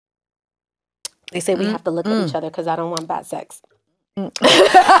They say we have to look at each other because I don't want bad sex.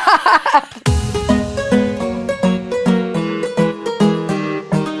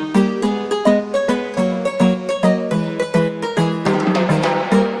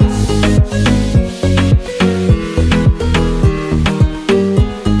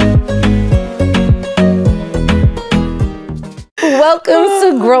 Welcome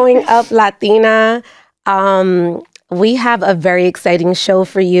to Growing Up Latina. We have a very exciting show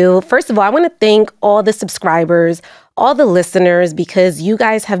for you. First of all, I want to thank all the subscribers, all the listeners, because you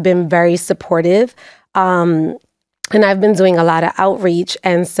guys have been very supportive. And I've been doing a lot of outreach.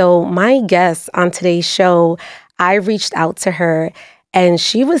 And so my guest on today's show, I reached out to her and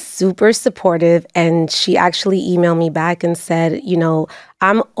she was super supportive. And she actually emailed me back and said, you know,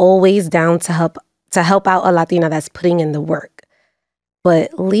 I'm always down to help out a Latina that's putting in the work.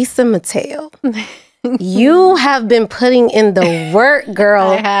 But Lisa Mateo, you have been putting in the work,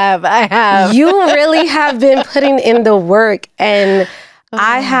 girl. I have. You really have been putting in the work. And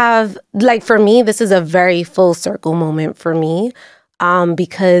I have, like, for me, this is a very full circle moment for me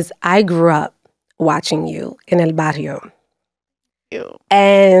because I grew up watching you in El Barrio.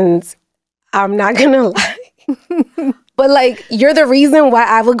 And I'm not going to lie. But, like, you're the reason why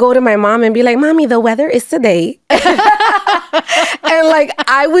I would go to my mom and be like, Mommy, the weather is today. And, like,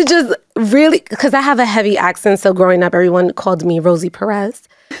 I would just really, because I have a heavy accent. So growing up, everyone called me Rosie Perez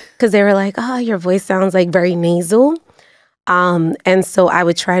because they were like, oh, your voice sounds, like, very nasal. And so I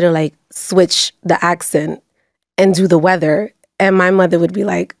would try to, like, switch the accent and do the weather. And my mother would be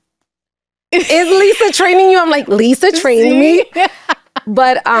like, is Lisa training you? I'm like, Lisa trained me.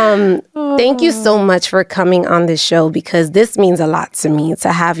 But thank you so much for coming on this show because this means a lot to me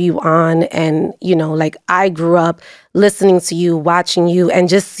to have you on. And, you know, like I grew up listening to you, watching you, and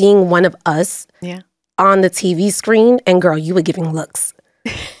just seeing one of us on the TV screen. And girl, you were giving looks.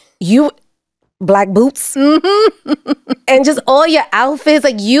 You, black boots, and just all your outfits.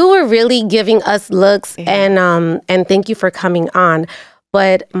 Like you were really giving us looks. And thank you for coming on.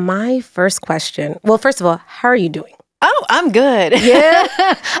 But my first question, well, first of all, how are you doing? Oh, I'm good. Yeah,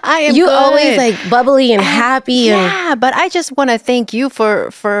 I am. You good. always like bubbly and happy. Yeah, but I just want to thank you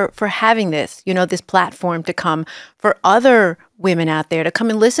for having this, you know, this platform to come for other women out there to come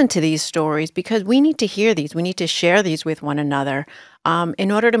and listen to these stories because we need to hear these. We need to share these with one another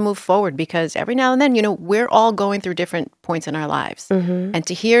in order to move forward because every now and then, you know, we're all going through different points in our lives. And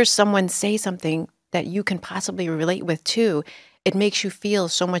to hear someone say something that you can possibly relate with too, it makes you feel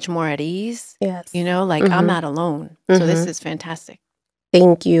so much more at ease. Yes. You know, like I'm not alone. So this is fantastic.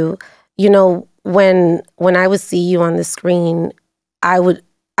 Thank you. You know, when I would see you on the screen, I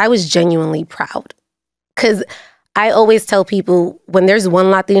was genuinely proud. Because I always tell people when there's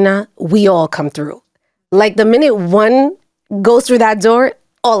one Latina, we all come through. Like the minute one goes through that door,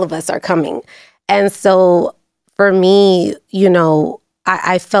 all of us are coming. And so for me, you know,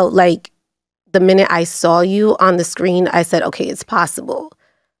 I felt like the minute I saw you on the screen, I said, okay, it's possible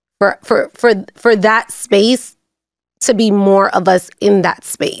for that space to be more of us in that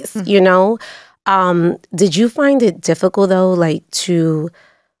space, you know? Did you find it difficult though, like to,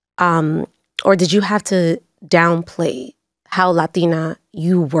 or did you have to downplay how Latina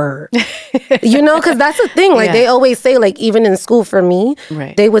you were? You know, because that's the thing. Like they always say, like even in school for me,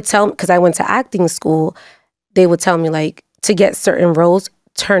 they would tell me, because I went to acting school, they would tell me like to get certain roles,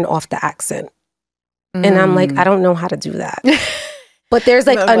 turn off the accent. And I'm like, I don't know how to do that. But there's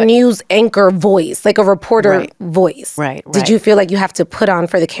like a news anchor voice, like a reporter voice. Right. Did you feel like you have to put on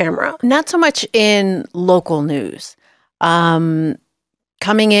for the camera? Not so much in local news.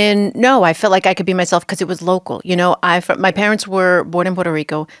 Coming in, no, I felt like I could be myself because it was local. You know, my parents were born in Puerto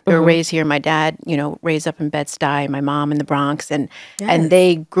Rico. They were raised here. My dad, you know, raised up in Bed-Stuy, my mom in the Bronx. And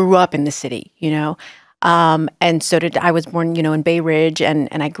they grew up in the city, you know. And so did I was born, you know, in Bay Ridge and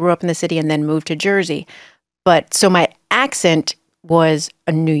I grew up in the city and then moved to Jersey. But so my accent was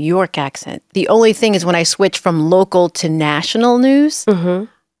a New York accent. The only thing is when I switched from local to national news, I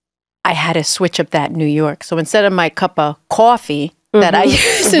had to switch up that New York. So instead of my cup of coffee that I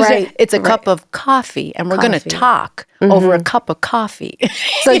use, it's a cup of coffee and we're going to talk over a cup of coffee.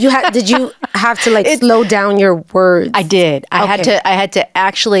 So did you have to like slow down your words? I did. I had to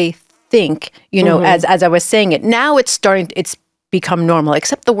actually think, you know, as I was saying it. Now it's become normal,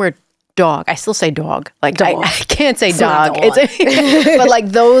 except the word dog. I still say dog. Like dog. I can't say dog. But like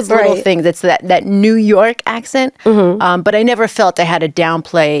those little things, it's that New York accent. But I never felt I had to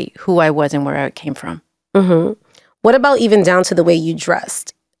downplay who I was and where I came from. What about even down to the way you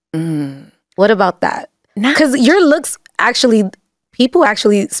dressed? What about that? Because your looks actually people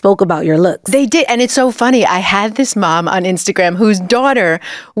actually spoke about your looks. They did. And it's so funny. I had this mom on Instagram whose daughter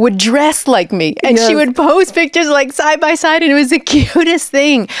would dress like me. And she would post pictures like side by side. And it was the cutest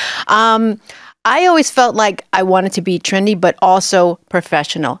thing. I always felt like I wanted to be trendy, but also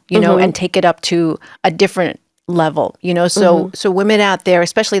professional, you know, and take it up to a different level, you know. So women out there,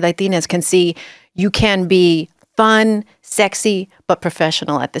 especially Latinas, can see you can be fun, sexy, but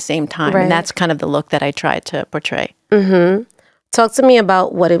professional at the same time. Right. And that's kind of the look that I tried to portray. Talk to me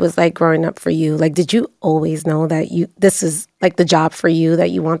about what it was like growing up for you. Like, did you always know that this is like the job for you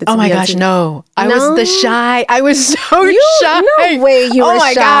that you wanted to be? Oh my gosh, no. I was the shy. I was so shy. No way you were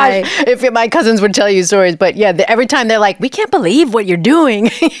shy. Gosh. If my cousins would tell you stories, but yeah, every time they're like, "We can't believe what you're doing."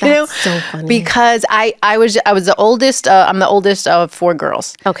 That's so funny. Because I was the oldest. I'm the oldest of 4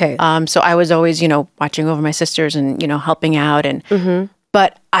 girls. Okay. So I was always, you know, watching over my sisters and, you know, helping out and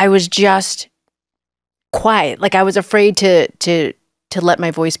but I was just quiet. Like I was afraid to let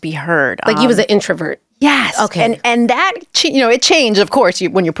my voice be heard. Like you was an introvert. Yes. Okay. And that, you know, it changed, of course,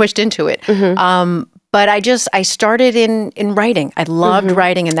 when you're pushed into it. But I started in writing. I loved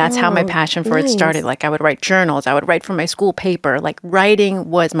writing, and that's how my passion for it started. Like I would write journals. I would write for my school paper. Like writing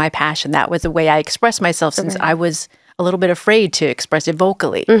was my passion. That was the way I expressed myself since I was a little bit afraid to express it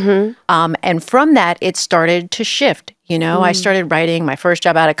vocally. And from that, it started to shift. You know, I started writing. My first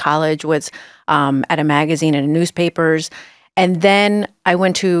job out of college was at a magazine and newspapers. And then I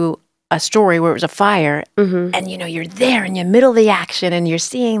went to a story where it was a fire and, you know, you're there in the middle of the action and you're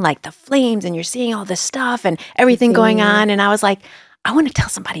seeing like the flames and you're seeing all this stuff and everything going on. And I was like, I want to tell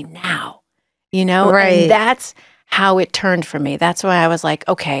somebody now, you know? Right. And that's how it turned for me. That's why I was like,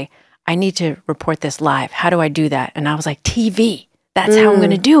 okay, I need to report this live. How do I do that? And I was like, TV, that's how I'm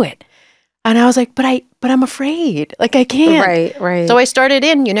going to do it. And I was like, but I'm afraid. Like I can't. Right. So I started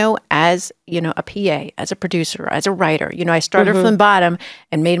in, you know, as, you know, a PA, as a producer, as a writer. You know, I started from the bottom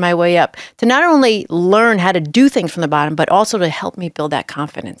and made my way up to not only learn how to do things from the bottom, but also to help me build that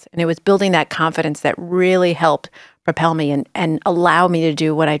confidence. And it was building that confidence that really helped propel me and allow me to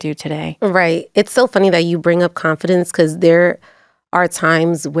do what I do today. Right. It's so funny that you bring up confidence because there are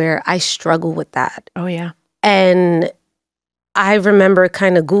times where I struggle with that. Oh, yeah. And I remember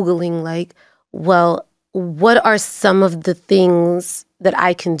kind of Googling like, well, what are some of the things that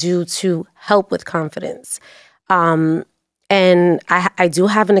I can do to help with confidence? And I do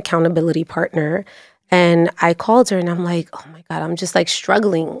have an accountability partner. And I called her and I'm like, oh my God, I'm just like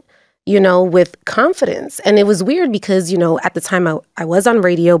struggling, you know, with confidence. And it was weird because, you know, at the time I was on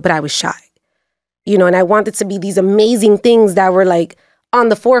radio, but I was shy, you know, and I wanted to be these amazing things that were like on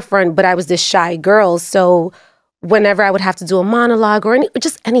the forefront, but I was this shy girl. So whenever I would have to do a monologue or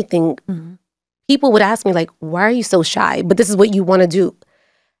just anything, people would ask me like, why are you so shy? But this is what you want to do.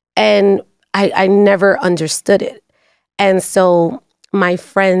 And I never understood it. And so my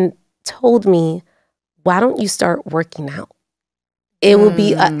friend told me, why don't you start working out? It will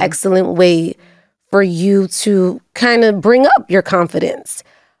be an excellent way for you to kind of bring up your confidence.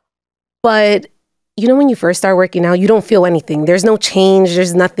 But you know, when you first start working out, you don't feel anything. There's no change.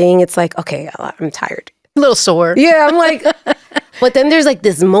 There's nothing. It's like, okay, I'm tired. A little sore. Yeah, I'm like, but then there's like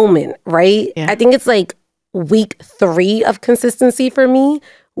this moment, right? Yeah. I think it's like week 3 of consistency for me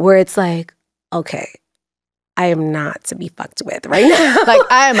where it's like, okay, I am not to be fucked with right now. Like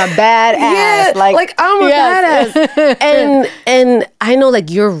I am a badass. Yeah, like I'm a badass. And I know like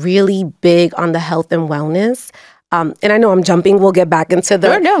you're really big on the health and wellness. And I know I'm jumping. We'll get back into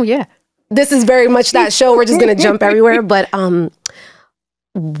the. No, yeah. This is very much that show. We're just gonna jump everywhere. But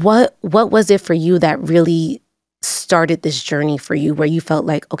what was it for you that really started this journey for you where you felt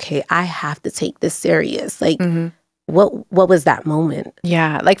like, okay, I have to take this serious? Like, what was that moment?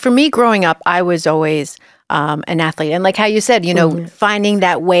 Yeah, like for me growing up, I was always an athlete. And like how you said, you know, finding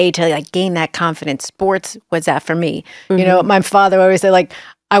that way to like gain that confidence. Sports was that for me. You know, my father always said like,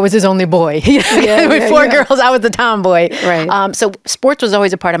 I was his only boy. With 4 girls, I was the tomboy. Right. So sports was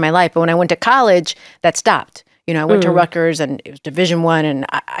always a part of my life. But when I went to college, that stopped. You know, I went to Rutgers and it was Division I and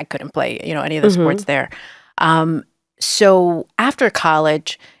I couldn't play, you know, any of the sports there. So after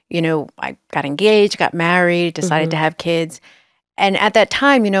college, you know, I got engaged, got married, decided to have kids. And at that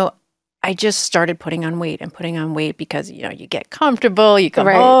time, you know, I just started putting on weight because, you know, you get comfortable, you come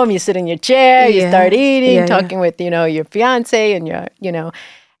home, you sit in your chair, you start eating, talking with, you know, your fiance and your, you know,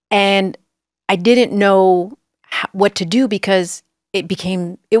 and I didn't know what to do because it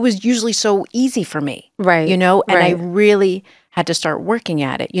was usually so easy for me, you know, and I really had to start working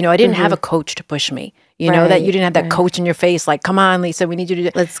at it. You know, I didn't have a coach to push me, you know, that you didn't have that coach in your face, like, come on, Lisa, we need you to do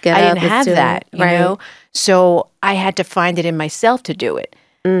it. Let's get I up. didn't have that, you know, so I had to find it in myself to do it.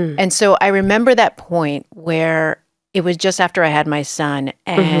 And so I remember that point where it was just after I had my son,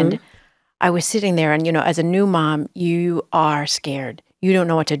 and I was sitting there, and, as a new mom, you are scared. You don't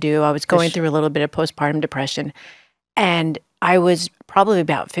know what to do. I was going through a little bit of postpartum depression, and I was probably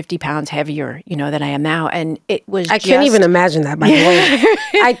about 50 pounds heavier, than I am now. And it was I can't even imagine that, by the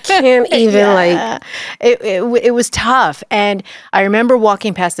way. I can't even It was tough. And I remember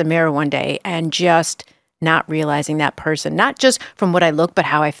walking past the mirror one day and just not realizing that person, not just from what I looked, but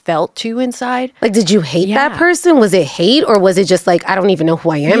how I felt too inside. Like, did you hate that person? Was it hate, or was it just like, I don't even know who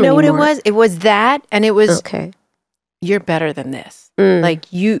I am anymore? You know what it was? It was that, and it was, okay, you're better than this.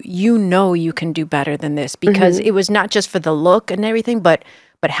 Like, you you can do better than this, because it was not just for the look and everything, but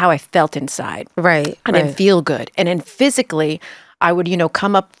how I felt inside. Right. I didn't feel good. And then physically, I would,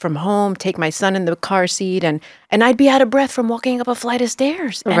 come up from home, take my son in the car seat, and I'd be out of breath from walking up a flight of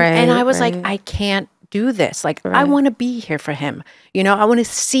stairs. And I was like, I can't do this. Like, I want to be here for him. I want to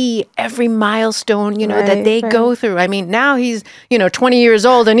see every milestone, that they go through. I mean, now he's, 20 years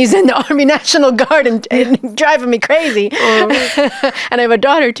old, and he's in the Army National Guard and driving me crazy. And I have a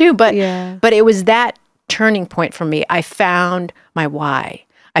daughter too. But it was that turning point for me. I found my why.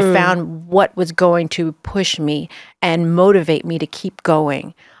 I found what was going to push me and motivate me to keep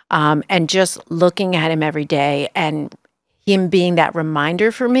going. And just looking at him every day and him being that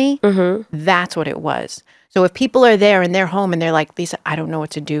reminder for me, that's what it was. So if people are there and they're home and they're like, Lisa, I don't know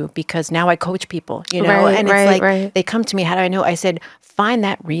what to do, because now I coach people, and it's like, they come to me, how do I know? I said, find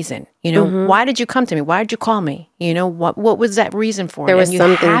that reason, why did you come to me? Why did you call me? What was that reason for? There was and you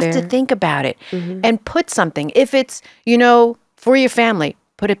something have there. to think about it and put something. If it's, for your family,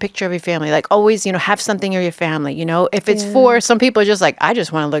 put a picture of your family. Like, always, have something of your family, If it's for some people, just like, I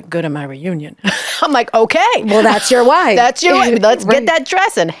just want to look good at my reunion. I'm like, okay. Well, that's your why. That's your why. Let's get that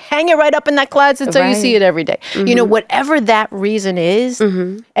dress and hang it right up in that closet so you see it every day. Whatever that reason is,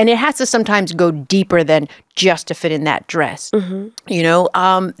 and it has to sometimes go deeper than just to fit in that dress.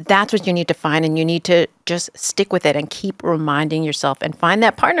 That's what you need to find, and you need to just stick with it and keep reminding yourself and find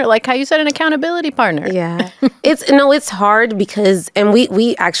that partner, like how you said, an accountability partner. Yeah. It's hard because, and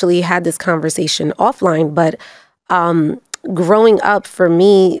we actually had this conversation offline, but growing up for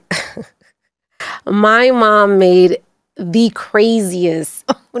me, my mom made the craziest.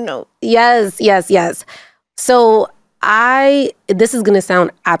 Oh, no. Yes. So this is going to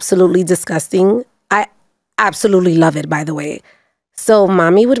sound absolutely disgusting. I absolutely love it, by the way. So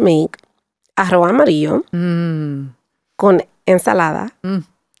mommy would make arroz amarillo con ensalada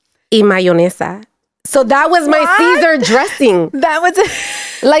y mayonesa. So that was my Caesar dressing. That was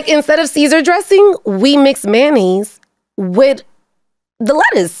like, instead of Caesar dressing, we mixed mayonnaise with the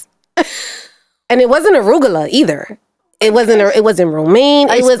lettuce. And it wasn't arugula either. It wasn't romaine.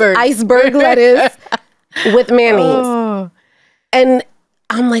 It was iceberg lettuce with mayonnaise. Oh. And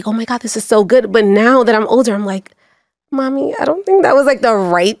I'm like, oh my God, this is so good. But now that I'm older, I'm like, Mommy, I don't think that was like the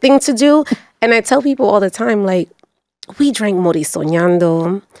right thing to do. And I tell people all the time, like, we drank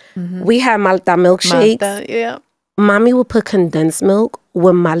morisoñando. We had Malta milkshakes. Malta, Mommy would put condensed milk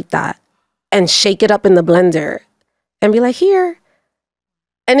with Malta and shake it up in the blender and be like, here.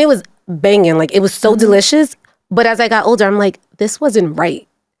 And it was banging. Like, it was so delicious. But as I got older, I'm like, this wasn't right.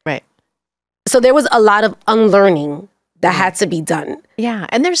 Right. So there was a lot of unlearning that had to be done. Yeah.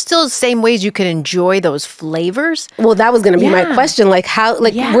 And there's still the same ways you can enjoy those flavors. Well, that was going to be my question. Like, how,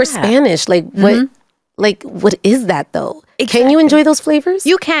 like, we're Spanish. Like, what is that though? Exactly. Can you enjoy those flavors?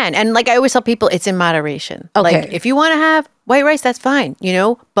 You can. And like I always tell people, it's in moderation. Okay. Like, if you want to have white rice, that's fine,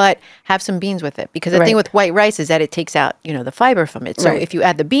 but have some beans with it. Because the thing with white rice is that it takes out, the fiber from it. So if you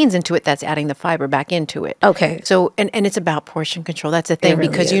add the beans into it, that's adding the fiber back into it. Okay. So, and it's about portion control. That's the thing. Really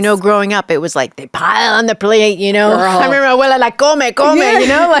because, growing up, it was like they pile on the plate, I remember abuela like, come, and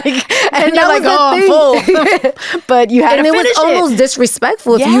you're like, oh, I'm full. But you had to finish it. And it was almost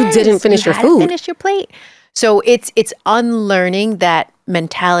disrespectful if you didn't finish your food. Finish your plate. So it's unlearning that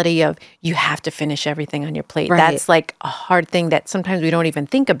mentality of you have to finish everything on your plate. Right. That's like a hard thing that sometimes we don't even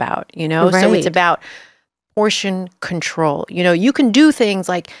think about, Right. So it's about portion control. You can do things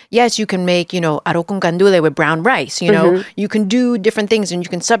like, yes, you can make, arroz con gandule with brown rice, you can do different things and you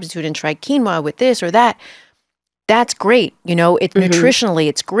can substitute and try quinoa with this or that. That's great. It's nutritionally,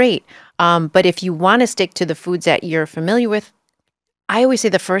 it's great. But if you want to stick to the foods that you're familiar with, I always say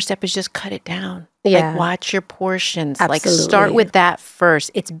the first step is just cut it down. Yeah. Like, watch your portions. Absolutely. Like, start with that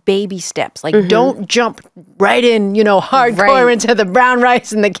first. It's baby steps. Like, don't jump right in, hardcore into the brown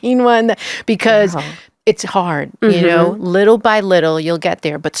rice and the quinoa because it's hard, Little by little, you'll get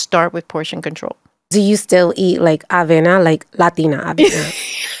there. But start with portion control. Do you still eat, like, avena, like Latina avena?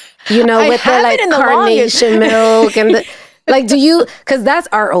 With the, like, carnation milk and the... Like, do you, because that's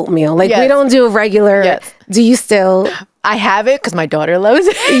our oatmeal. Like, we don't do regular, Do you still? I have it because my daughter loves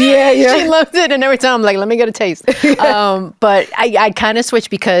it. Yeah. She loves it. And every time I'm like, let me get a taste. But I kind of switch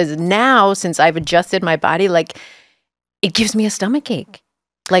because now, since I've adjusted my body, like it gives me a stomach ache.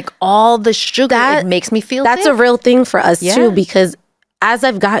 Like all the sugar, it makes me feel That's sick. a real thing for us too, because as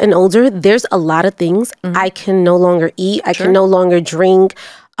I've gotten older, there's a lot of things I can no longer eat. I can no longer drink.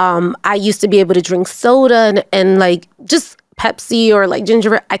 I used to be able to drink soda and like just Pepsi or like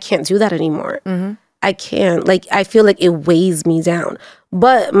ginger. I can't do that anymore. I can't. Like, I feel like it weighs me down.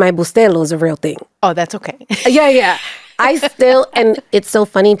 But my bustelo is a real thing. Oh, that's okay. Yeah. I still, and it's so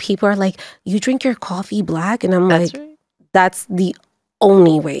funny. People are like, you drink your coffee black? And I'm that's the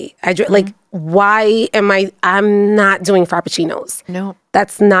only way I drink. Like, why I'm not doing frappuccinos. No.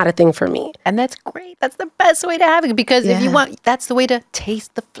 That's not a thing for me. And that's great. That's the best way to have it because if you want, that's the way to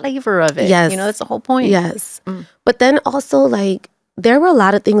taste the flavor of it. Yes. You know, that's the whole point. Yes. But then also, like, there were a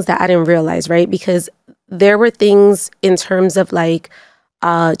lot of things that I didn't realize, right? Because there were things in terms of like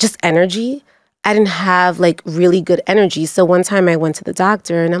just energy. I didn't have like really good energy. So one time I went to the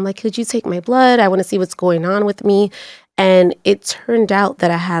doctor and I'm like, could you take my blood? I want to see what's going on with me. And it turned out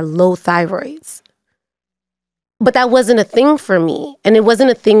that I had low thyroids. But that wasn't a thing for me. And it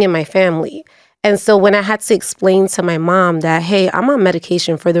wasn't a thing in my family. And so when I had to explain to my mom that, hey, I'm on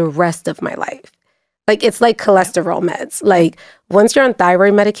medication for the rest of my life. Like, it's like cholesterol meds. Like, once you're on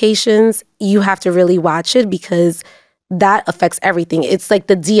thyroid medications, you have to really watch it because that affects everything. It's like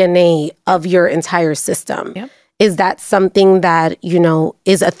the DNA of your entire system. Yep. Is that something that, you know,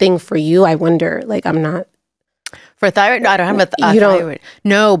 is a thing for you? I wonder. Like, I'm not. For thyroid? No, I don't have a thyroid.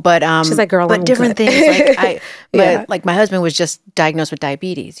 No, but she's like, girl, but I'm different good. things. Like like my husband was just diagnosed with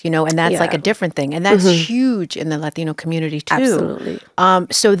diabetes, you know, and that's like a different thing, and that's huge in the Latino community too. Absolutely.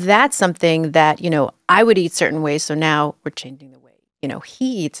 So that's something that, you know, I would eat certain ways. So now we're changing the way, you know,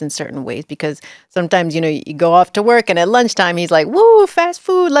 he eats in certain ways because sometimes, you know, you go off to work and at lunchtime he's like, woo, fast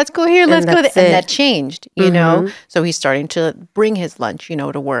food, let's go here, let's go there. And that changed, you know. So he's starting to bring his lunch, you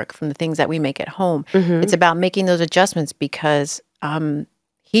know, to work from the things that we make at home. It's about making those adjustments because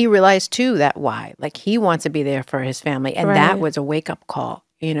he realized too that like he wants to be there for his family. And that was a wake-up call.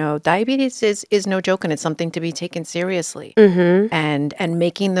 You know, diabetes is no joke, and it's something to be taken seriously. And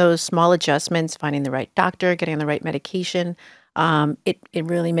making those small adjustments, finding the right doctor, getting the right medication, it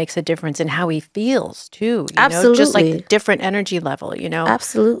really makes a difference in how he feels too. You know? Just like the different energy level, you know.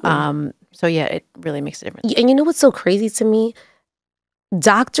 Absolutely. So yeah, it really makes a difference. And you know what's so crazy to me?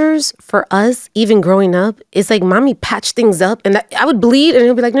 Doctors, for us, even growing up, it's like, mommy patch things up. And I would bleed and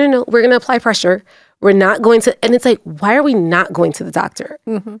it'll be like, no, we're going to apply pressure. We're not going to. And it's like, why are we not going to the doctor?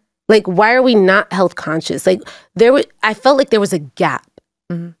 Like, why are we not health conscious? Like, I felt like there was a gap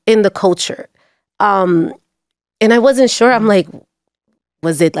in the culture. And I wasn't sure. I'm like,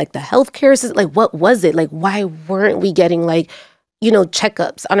 was it like the healthcare system? Like, what was it? Like, why weren't we getting like, you know,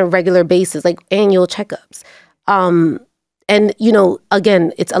 checkups on a regular basis, like annual checkups? And, you know,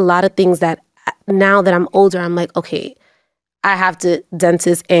 again, it's a lot of things that now that I'm older, I'm like, okay, I have to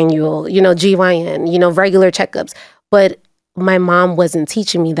dentist annual, you know, GYN, you know, regular checkups. But my mom wasn't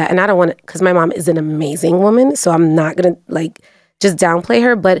teaching me that. And I don't want to, because my mom is an amazing woman. So I'm not going to like just downplay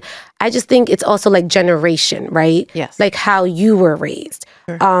her. But I just think it's also like generation, right? Yes. Like how you were raised.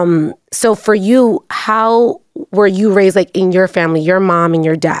 So for you, how were you raised, like in your family, your mom and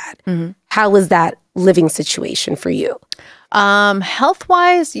your dad? How was that living situation for you?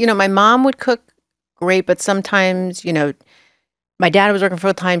 Health-wise, you know, my mom would cook great, but sometimes, you know, my dad was working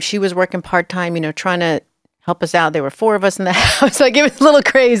full-time. She was working part-time, you know, trying to help us out. There were 4 of us in the house. Like, it was a little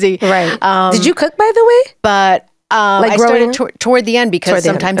crazy. Right. Did you cook, by the way? But like I started toward the end because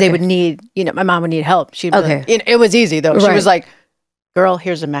sometimes they would need, you know, my mom would need help. She'd be like, it was easy, though. She was like, girl,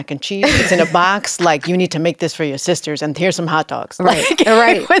 here's a mac and cheese. It's in a box. Like, you need to make this for your sisters. And here's some hot dogs. Like,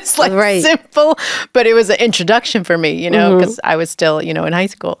 it was like simple, but it was an introduction for me, you know, because I was still, you know, in high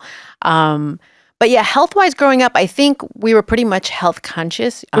school. But yeah, health-wise growing up, I think we were pretty much health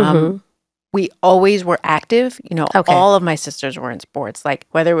conscious. We always were active. You know, all of my sisters were in sports, like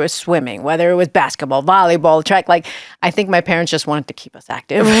whether it was swimming, whether it was basketball, volleyball, track. Like, I think my parents just wanted to keep us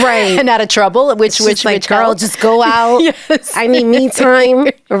active, right, and out of trouble. Which like, girl, helped. Just go out. Yes. I need me time.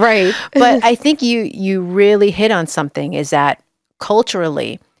 Right. But I think you really hit on something. Is that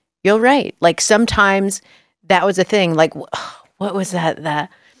culturally, you're right. Like, sometimes that was a thing. Like, what was that?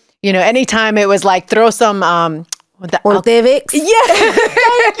 You know, anytime it was like throw some. Pontevix? Yes.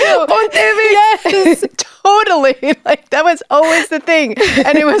 Thank you. Pontevix. Yes. Totally. Like that was always the thing.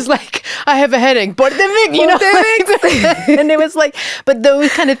 And it was like, I have a headache. But and it was like, but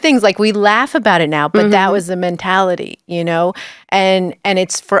those kind of things, like we laugh about it now, but that was the mentality, and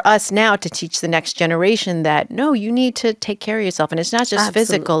it's for us now to teach the next generation that no, you need to take care of yourself. And it's not just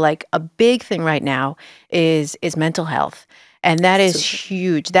physical, like a big thing right now is mental health. And that is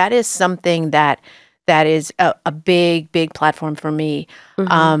huge. That is something that is a big, big platform for me.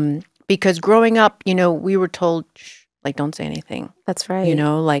 Because growing up, we were told, like, don't say anything. That's right.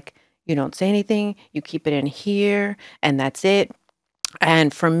 Like, you don't say anything, you keep it in here, and that's it.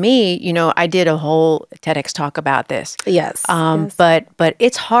 And for me, I did a whole TEDx talk about this. Yes. But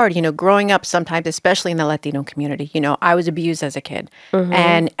it's hard, growing up sometimes, especially in the Latino community. I was abused as a kid,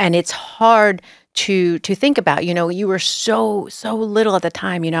 and it's hard to think about. You were so little at the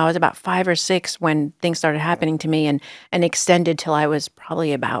time. I was about 5 or 6 when things started happening to me, and extended till I was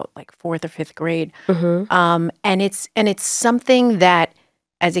probably about like 4th or 5th grade. And it's something that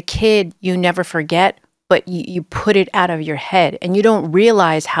as a kid you never forget, but you put it out of your head, and you don't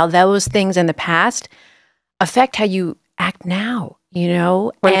realize how those things in the past affect how you act now.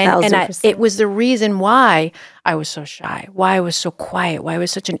 1000%. It was the reason why I was so shy, why I was so quiet, why I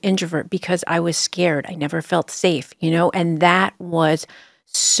was such an introvert, because I was scared. I never felt safe, and that was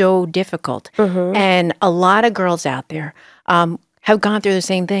so difficult. And a lot of girls out there have gone through the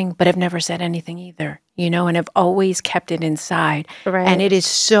same thing, but have never said anything either, and have always kept it inside. Right. And it is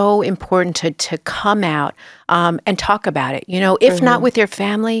so important to come out and talk about it. If not with your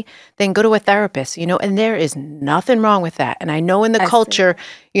family, then go to a therapist, and there is nothing wrong with that. And I know in the culture,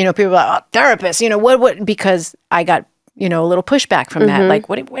 people are like, oh, therapist, what, because I got, a little pushback from that. Like,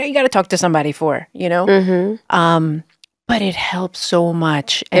 what do you got to talk to somebody for, But it helps so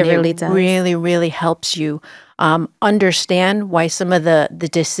much. And it really does. Really, really helps you understand why some of the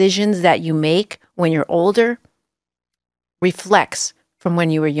decisions that you make when you're older reflects from when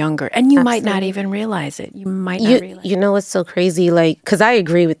you were younger. And you might not even realize it. You might not realize it. It's so crazy, like, because I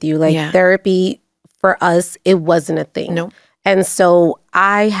agree with you. Like, therapy for us, it wasn't a thing. No. And so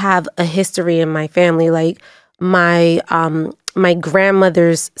I have a history in my family. Like, my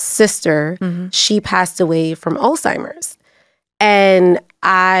grandmother's sister, she passed away from Alzheimer's. And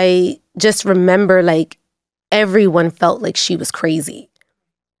I just remember, like, everyone felt like she was crazy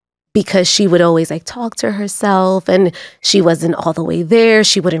because she would always like talk to herself, and she wasn't all the way there.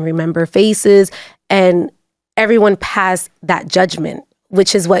 She wouldn't remember faces, and everyone passed that judgment,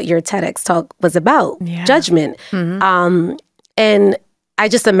 which is what your TEDx talk was about, judgment. And I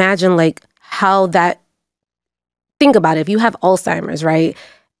just imagine like how that, think about it, if you have Alzheimer's, right?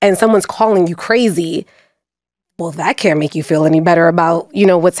 And someone's calling you crazy, well, that can't make you feel any better about,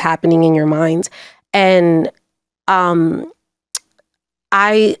 what's happening in your mind. And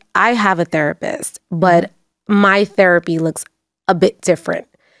I have a therapist, but my therapy looks a bit different.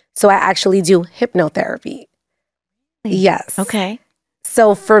 So I actually do hypnotherapy. Yes. Okay.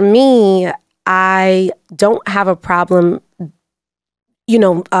 So for me, I don't have a problem,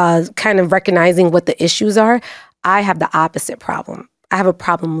 kind of recognizing what the issues are. I have the opposite problem. I have a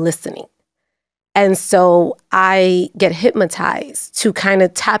problem listening. And so I get hypnotized to kind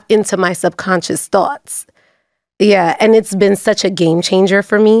of tap into my subconscious thoughts. Yeah, and it's been such a game changer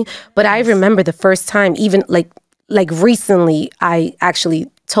for me. But I remember the first time, even like recently, I actually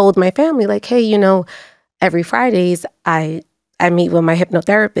told my family, like, hey, every Fridays I meet with my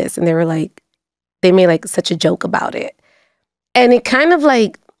hypnotherapist, and they were like, they made like such a joke about it, and it kind of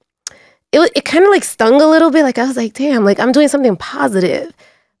like it kind of like stung a little bit. Like I was like, damn, like I'm doing something positive.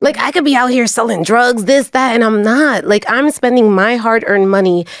 Like I could be out here selling drugs, this, that, and I'm not. Like I'm spending my hard-earned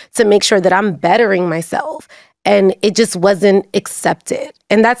money to make sure that I'm bettering myself. And it just wasn't accepted.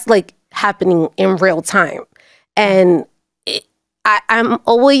 And that's like happening in real time. And I'm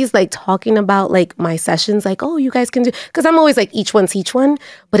always like talking about like my sessions, like, oh, you guys can do, because I'm always like each one teach one,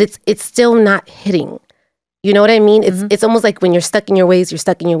 but it's still not hitting. You know what I mean? It's almost like when you're stuck in your ways,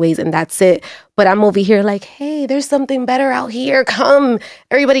 and that's it. But I'm over here like, hey, there's something better out here. Come,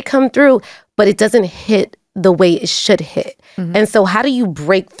 everybody come through. But it doesn't hit the way it should hit. And so how do you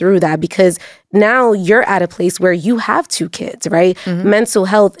break through that? Because now you're at a place where you have 2 kids, right? Mental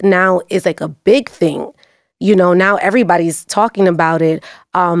health now is like a big thing. Now everybody's talking about it.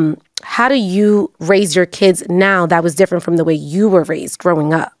 How do you raise your kids now that was different from the way you were raised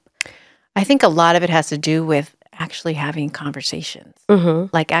growing up? I think a lot of it has to do with actually having conversations,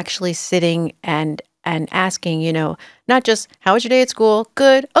 like actually sitting and asking, not just, how was your day at school?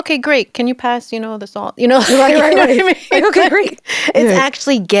 Good. Okay, great. Can you pass, the salt? Right. What I mean? Like, okay, great. It's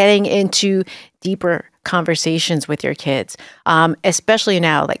actually getting into deeper conversations with your kids, especially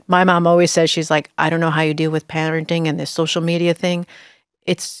now. Like my mom always says, she's like, I don't know how you deal with parenting and this social media thing.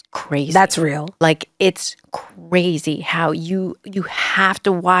 It's crazy. That's real. Like it's crazy how you have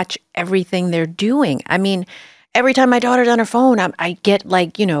to watch everything they're doing. I mean, every time my daughter's on her phone, I get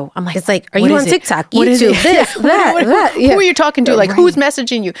like, I'm like, it's like, are you on TikTok, YouTube, this, that? Who are you talking to? Like, who's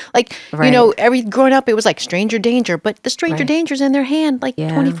messaging you? Like, growing up, it was like stranger danger, but the stranger danger's in their hand like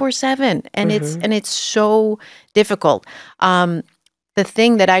 24/7, and it's so difficult. The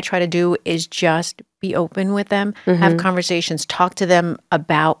thing that I try to do is just be open with them, have conversations, talk to them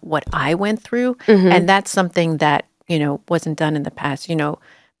about what I went through, and that's something that wasn't done in the past.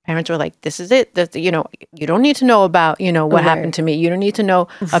 Parents were like, this is it. You don't need to know about, what happened to me. You don't need to know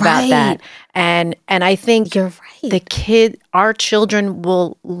about that. And I think you're right. Our children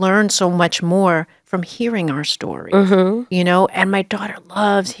will learn so much more from hearing our stories, and my daughter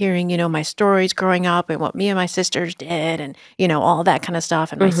loves hearing, my stories growing up and what me and my sisters did and, all that kind of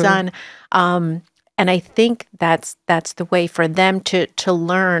stuff. And my son, and I think that's the way for them to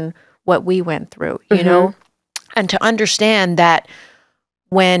learn what we went through, and to understand that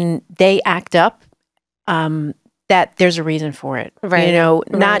when they act up, that there's a reason for it. Right.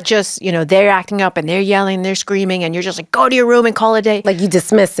 Not just, they're acting up and they're yelling, they're screaming, and you're just like, go to your room and call it a day. Like you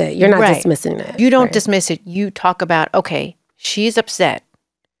dismiss it. You're not dismissing it. You don't dismiss it. You talk about, okay, she's upset.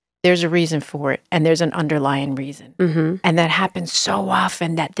 There's a reason for it. And there's an underlying reason. And that happens so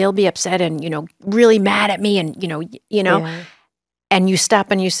often that they'll be upset and, really mad at me and, and you stop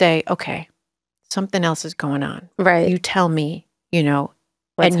and you say, okay, something else is going on. Right. You tell me,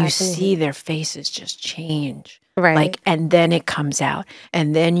 and you see their faces just change. Right. Like, and then it comes out.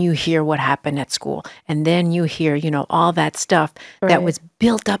 And then you hear what happened at school. And then you hear, all that stuff that was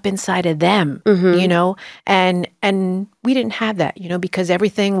built up inside of them, and we didn't have that, because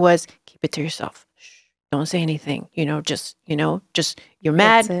everything was keep it to yourself. Shh, don't say anything, just you're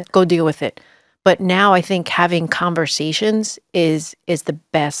mad, go deal with it. But now I think having conversations is the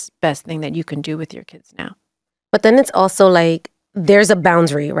best thing that you can do with your kids now. But then it's also like, there's a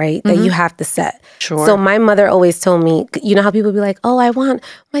boundary, right, that you have to set. Sure. So my mother always told me, how people be like, oh, I want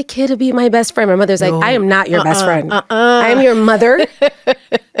my kid to be my best friend. My mother's like, I am not your best friend. I am your mother.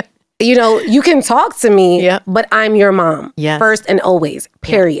 You can talk to me, but I'm your mom first and always,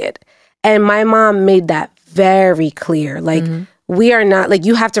 period. And my mom made that very clear. Like, we are not, like,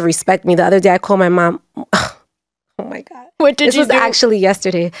 you have to respect me. The other day I called my mom. Oh my God. What did you do? This was actually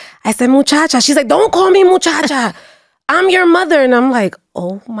yesterday. I said, muchacha. She's like, don't call me muchacha. I'm your mother. And I'm like,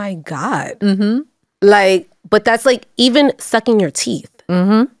 oh my God. Like, but that's like even sucking your teeth.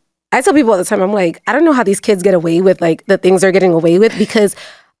 I tell people all the time, I'm like, I don't know how these kids get away with like the things they're getting away with, because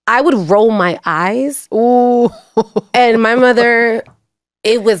I would roll my eyes. Ooh. And my mother,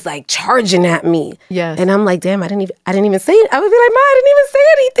 it was like charging at me. Yes. And I'm like, damn, I didn't even say it. I would be like, Ma, I didn't even say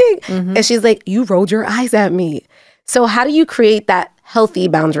anything. And she's like, you rolled your eyes at me. So how do you create that healthy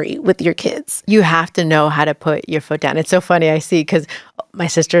boundary with your kids? You have to know how to put your foot down. It's so funny, I see, because my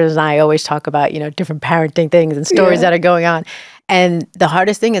sisters and I always talk about, different parenting things and stories that are going on. And the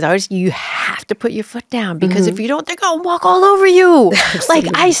hardest thing is you have to put your foot down, because if you don't, they're going to walk all over you. Like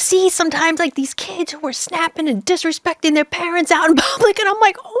I see sometimes like these kids who are snapping and disrespecting their parents out in public. And I'm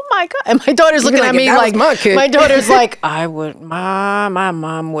like, oh my God. And my daughter's looking at me like, my daughter's like, my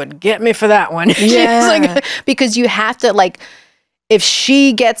mom would get me for that one. Yeah. Like, because you have to like, if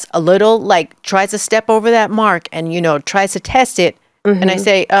she gets a little like tries to step over that mark and, tries to test it. And I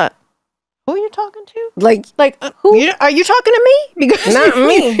say, who are you talking to? Like who? Are you talking to me? Because not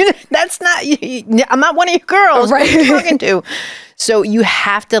me. That's not, I'm not one of your girls. Right. Who are you talking to? So you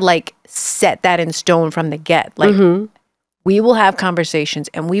have to like set that in stone from the get. Like we will have conversations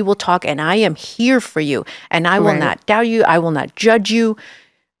and we will talk, and I am here for you, and I will not doubt you. I will not judge you,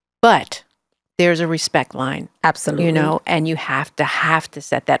 but there's a respect line. Absolutely. And you have to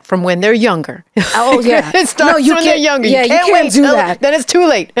set that from when they're younger. Oh, yeah. It starts when they're younger. Yeah, you can't wait do that. Then it's too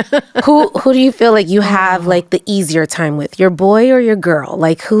late. Who do you feel like you have like the easier time with? Your boy or your girl?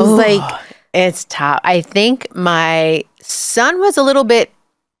 Like who's like... It's tough. I think my son was a little bit...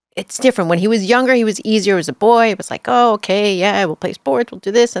 It's different. When he was younger, he was easier as a boy. It was like, oh, okay, yeah, we'll play sports, we'll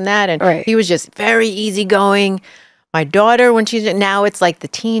do this and that. And he was just very easygoing. My daughter, now it's like the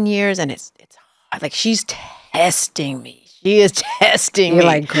teen years, and it's like she's testing me. she is testing You're me.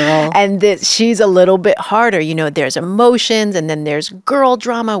 like, girl. And she's a little bit harder. You know, there's emotions, and then there's girl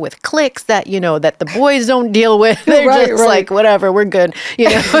drama with cliques that, you know, that the boys don't deal with. They're just like, whatever, we're good. You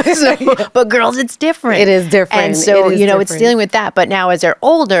know, but girls, it's different. It is different. And so, you know, it's dealing with that. But now as they're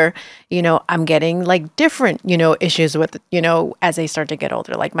older, you know, I'm getting like different, you know, issues with, you know, as they start to get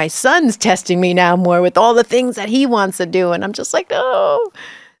older. Like my son's testing me now more with all the things that he wants to do. And I'm just like, no.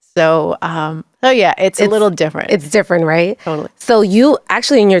 So, yeah, it's a little different. It's different, right? Totally. So you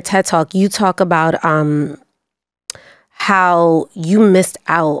actually in your TED Talk, you talk about how you missed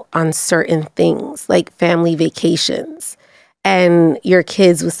out on certain things like family vacations. And your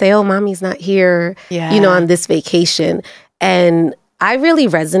kids would say, oh, mommy's not here, you know, on this vacation. And I really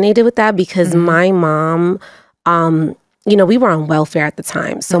resonated with that because my mom, you know, we were on welfare at the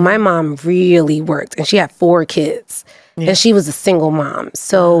time. So my mom really worked and she had 4 kids and she was a single mom.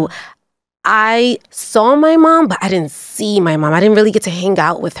 So I saw my mom, but I didn't see my mom. I didn't really get to hang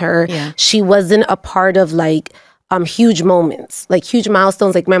out with her. Yeah. She wasn't a part of like huge moments, like huge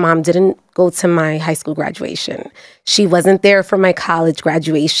milestones. Like my mom didn't go to my high school graduation. She wasn't there for my college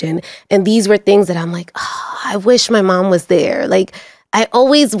graduation. And these were things that I'm like, oh, I wish my mom was there. Like I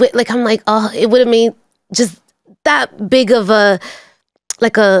always, like, I'm like, oh, it would have made just that big of a,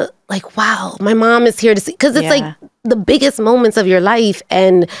 like, wow, my mom is here to see. Because it's like the biggest moments of your life.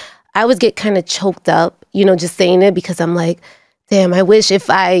 And I always get kind of choked up, you know, just saying it because I'm like, damn, I wish if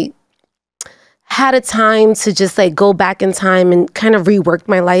I had a time to just like go back in time and kind of rework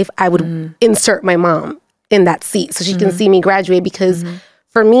my life, I would insert my mom in that seat so she can see me graduate. Because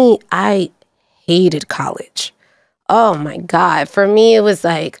for me, I hated college. Oh my God. For me, it was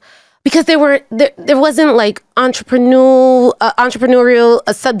like, because there wasn't like entrepreneurial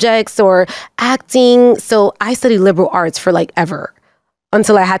subjects or acting. So I studied liberal arts for like ever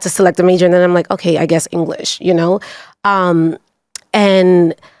until I had to select a major. And then I'm like, okay, I guess English, you know? And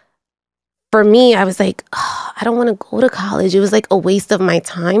for me, I was like, oh, I don't want to go to college. It was like a waste of my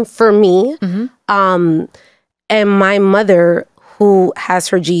time for me. And my mother, who has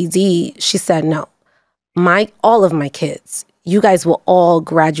her GED, she said, no, all of my kids, you guys will all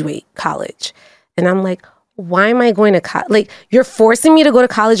graduate college. And I'm like, why am I going to college? Like, you're forcing me to go to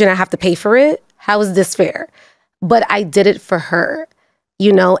college and I have to pay for it? How is this fair? But I did it for her,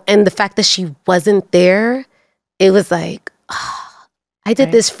 you know? And the fact that she wasn't there, it was like, oh, I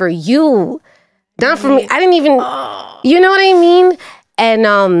did this for you, not for me. I didn't even, you know what I mean? And,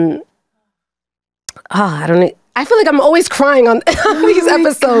 I feel like I'm always crying on these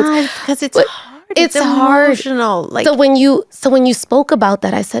episodes. Because it's hard. It's emotional. Like, so when you spoke about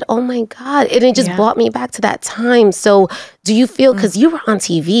that, I said, oh my God. And it just brought me back to that time. So do you feel, because you were on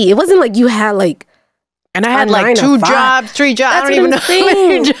TV, it wasn't like you had like, and I had like 2 jobs, 3 jobs. I don't even know how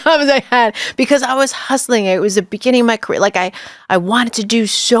many jobs I had because I was hustling. It was the beginning of my career. Like I wanted to do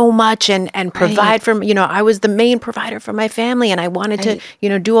so much and provide for, you know, I was the main provider for my family and I wanted to, you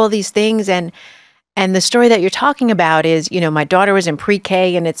know, do all these things. And the story that you're talking about is, you know, my daughter was in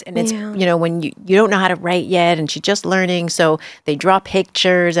pre-K and it's you know, when you don't know how to write yet and she's just learning. So they draw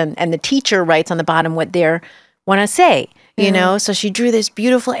pictures and the teacher writes on the bottom what they want to say. You know, so she drew this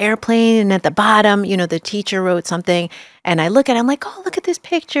beautiful airplane and at the bottom, you know, the teacher wrote something and I look at it, I'm like, oh, look at this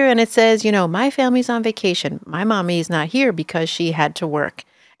picture. And it says, you know, my family's on vacation. My mommy is not here because she had to work.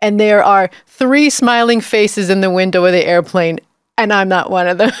 And there are 3 smiling faces in the window of the airplane and I'm not one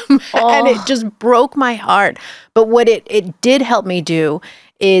of them. And it just broke my heart. But what it did help me do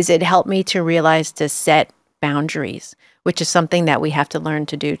is it helped me to realize to set boundaries, which is something that we have to learn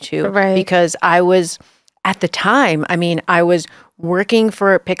to do too. Right. Because I was... At the time, I mean, I was working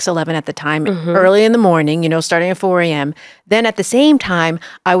for Pix 11 at the time, early in the morning, you know, starting at 4 a.m. Then at the same time,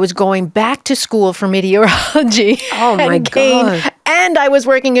 I was going back to school for meteorology. Oh my God. And I was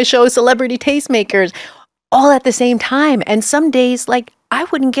working a show, Celebrity Tastemakers, all at the same time. And some days, like, I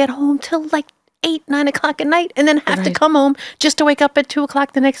wouldn't get home till like 8, 9 o'clock at night and then have to come home just to wake up at 2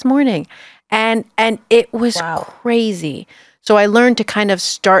 o'clock the next morning. And it was crazy. So I learned to kind of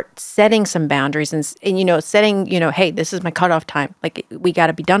start setting some boundaries and you know, setting, you know, hey, this is my cutoff time. Like we got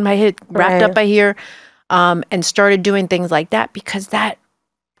to be done by here, wrapped up by here, and started doing things like that because that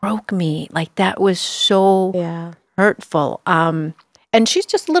broke me. Like that was so hurtful. And she's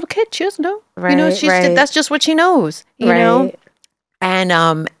just a little kid. She doesn't know. You know, that's just what she knows. You know,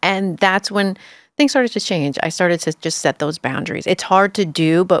 and that's when things started to change. I started to just set those boundaries. It's hard to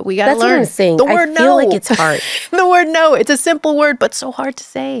do, but we got to learn. That's what I'm saying. The word I feel like it's hard. The word no. It's a simple word, but so hard to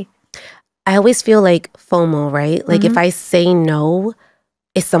say. I always feel like FOMO, right? Like if I say no,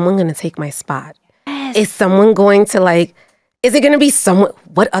 is someone going to take my spot? Yes. Is someone going to like, is it going to be someone,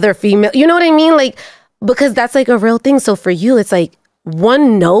 what other female? You know what I mean? Like, Because that's like a real thing. So for you, it's like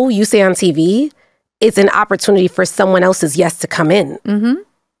one no you say on TV, it's an opportunity for someone else's yes to come in.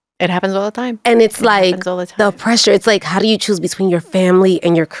 It happens all the time. And it's like happens all the time. the pressure. It's like, how do you choose between your family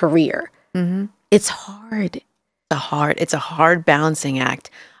and your career? It's hard. It's a hard balancing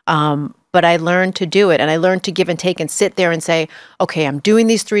act. But I learned to do it, and I learned to give and take and sit there and say, okay, I'm doing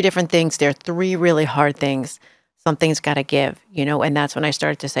these 3 different things. They're 3 really hard things. Something's got to give, you know, and that's when I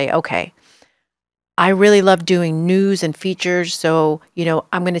started to say, okay, I really love doing news and features. So, you know,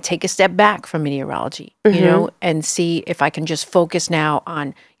 I'm going to take a step back from meteorology, you know, and see if I can just focus now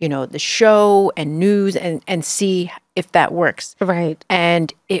on, you know, the show and news and see if that works. Right.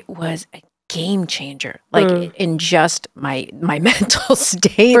 And it was a game changer, like in just my mental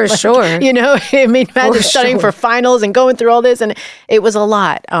state. For like, sure. You know, I mean, imagine studying for finals and going through all this, and it was a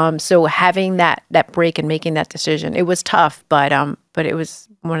lot. So having that break and making that decision, it was tough, but it was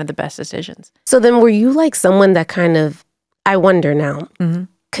one of the best decisions. So then were you like someone that kind of, I wonder now,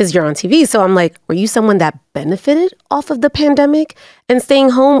 because you're on TV, so I'm like, were you someone that benefited off of the pandemic and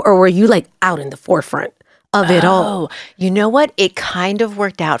staying home, or were you like out in the forefront of it all? Oh, you know what? It kind of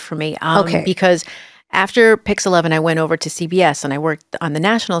worked out for me. Okay. Because after Pix 11, I went over to CBS and I worked on the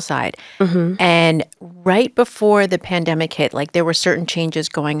national side. And right before the pandemic hit, like there were certain changes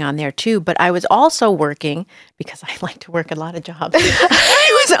going on there too. But I was also working, because I like to work a lot of jobs.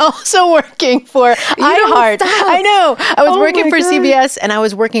 I was also working for iHeart. I know. I was working for CBS and I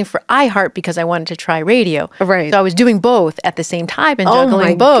was working for iHeart because I wanted to try radio. Right. So I was doing both at the same time and Oh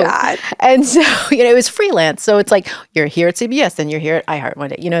juggling my both. God. And so, you know, it was freelance. So it's like you're here at CBS and you're here at iHeart one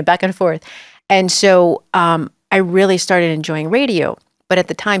day, you know, back and forth. And so I really started enjoying radio. But at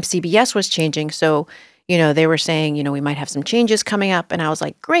the time, CBS was changing. So, you know, they were saying, you know, we might have some changes coming up. And I was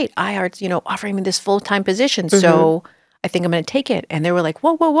like, great, iHeart's, you know, offering me this full-time position. So I think I'm going to take it. And they were like,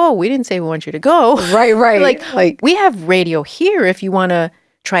 whoa, whoa, whoa, we didn't say we want you to go. Right. like we have radio here if you want to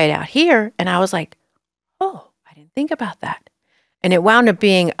try it out here. And I was like, oh, I didn't think about that. And it wound up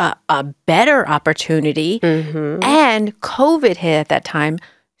being a better opportunity. And COVID hit at that time.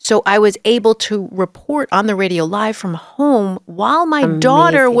 So I was able to report on the radio live from home while my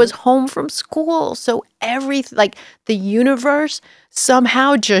daughter was home from school. So like the universe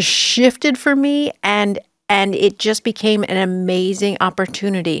somehow just shifted for me, and it just became an amazing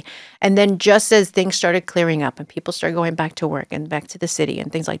opportunity. And then just as things started clearing up and people started going back to work and back to the city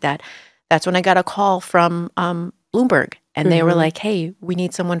and things like that, that's when I got a call from Bloomberg, and they were like, hey, we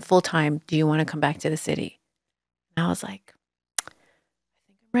need someone full-time. Do you want to come back to the city? And I was like,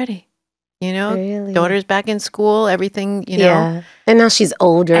 ready, you know, Really? Daughter's back in school, everything, you know, and now she's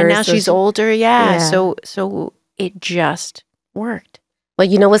older. and now so she's older. Yeah. So it just worked. Well,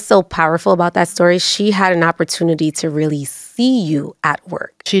 you know what's so powerful about that story? She had an opportunity to really see you at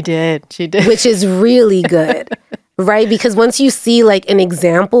work. She did. Which is really good, right? Because once you see like an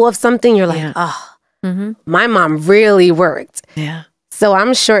example of something, you're like, oh, my mom really worked. Yeah. So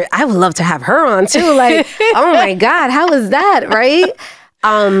I'm sure I would love to have her on too. Like, oh my God, how was that, right?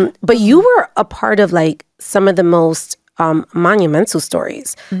 But you were a part of like some of the most monumental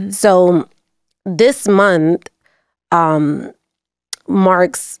stories. So this month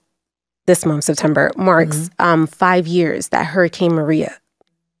September marks 5 years that Hurricane Maria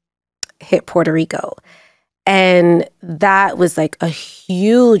hit Puerto Rico. And that was like a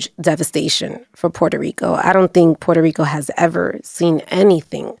huge devastation for Puerto Rico. I don't think Puerto Rico has ever seen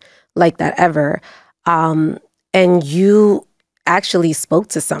anything like that ever. And you actually spoke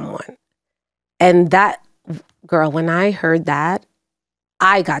to someone. And that, girl, when I heard that,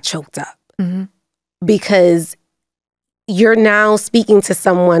 I got choked up. Because you're now speaking to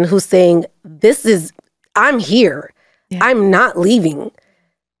someone who's saying, I'm here. Yeah. I'm not leaving.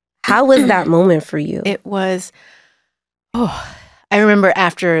 How was that moment for you? It was, I remember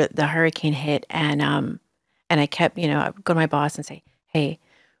after the hurricane hit and I kept, you know, I would go to my boss and say, hey,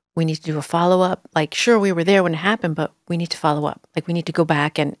 we need to do a follow-up. Like, sure, we were there when it happened, but we need to follow up. Like, we need to go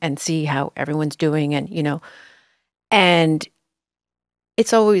back and see how everyone's doing and, you know, and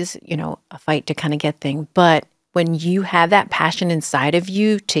it's always, you know, a fight to kind of get things. But when you have that passion inside of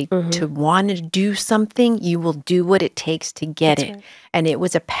you to want to do something, you will do what it takes to get it. Right. And it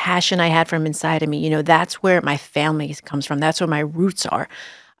was a passion I had from inside of me. You know, that's where my family comes from. That's where my roots are.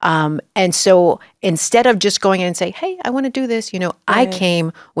 And so instead of just going in and say, hey, I want to do this, you know, I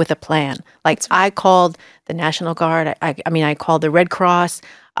came with a plan. Like I called the National Guard. I called the Red Cross,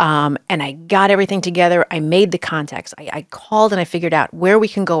 and I got everything together. I made the contacts. I called and I figured out where we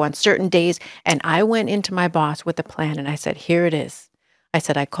can go on certain days. And I went into my boss with a plan and I said, here it is. I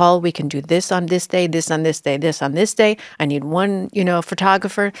said, I call, we can do this on this day, this on this day, this on this day. I need one,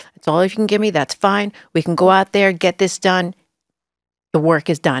 photographer. That's all you can give me. That's fine. We can go out there, get this done. The work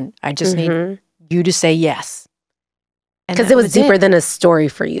is done. I just need you to say yes. Because it was deeper than a story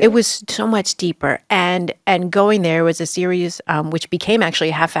for you. It was so much deeper. And going there was a series, which became actually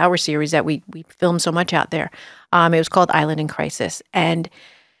a half-hour series that we filmed so much out there. It was called Island in Crisis. And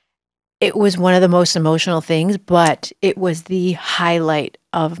it was one of the most emotional things, but it was the highlight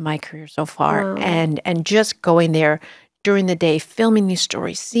of my career so far. Wow. And just going there during the day, filming these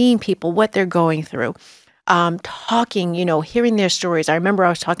stories, seeing people, what they're going through, talking, hearing their stories. I remember I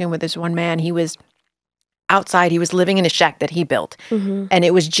was talking with this one man. He was outside. He was living in a shack that he built. And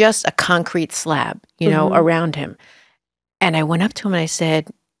it was just a concrete slab, around him. And I went up to him and I said,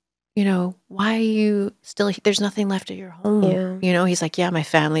 why are you still here? There's nothing left of your home. Yeah. He's like, yeah, my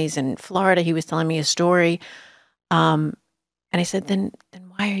family's in Florida. He was telling me a story. And I said, then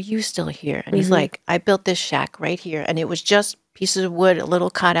why are you still here? And he's like, I built this shack right here. And it was just pieces of wood, a little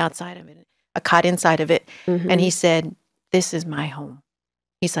cot outside of it, a cot inside of it. And he said, this is my home.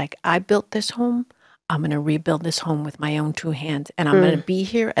 He's like, I built this home. I'm going to rebuild this home with my own two hands. And I'm going to be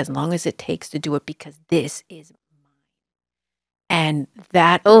here as long as it takes to do it because this is mine. And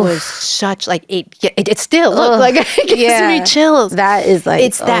that was such it still look it gives me chills. That is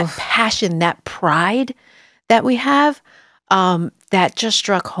it's that passion, that pride that we have that just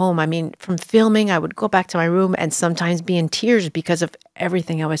struck home. I mean, from filming, I would go back to my room and sometimes be in tears because of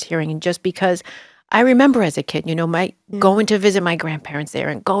everything I was hearing. And just because I remember as a kid, going to visit my grandparents there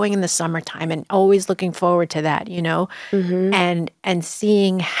and going in the summertime and always looking forward to that, and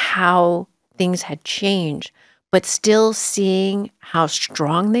seeing how things had changed, but still seeing how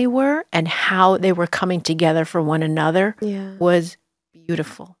strong they were and how they were coming together for one another was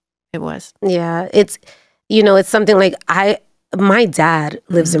beautiful. It was. Yeah. It's, it's something like my dad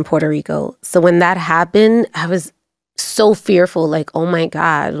lives in Puerto Rico. So when that happened, I was so fearful, like, oh my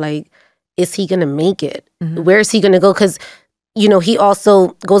God, like, is he going to make it? Where is he going to go? Because, he also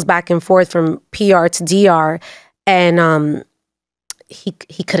goes back and forth from PR to DR, and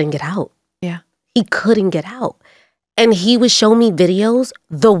he couldn't get out. Yeah. He couldn't get out. And he would show me videos.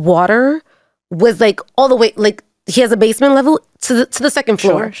 The water was like all the way, like he has a basement level to the second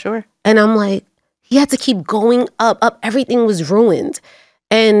floor. Sure. And I'm like, he had to keep going up. Everything was ruined.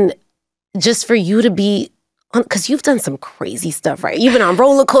 And just for you to be, because you've done some crazy stuff, right? You've been on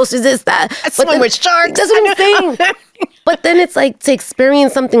roller coasters, this, that. Swimming with sharks. That's what I'm saying. But then it's like to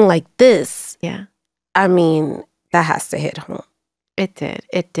experience something like this. Yeah. I mean, that has to hit home. It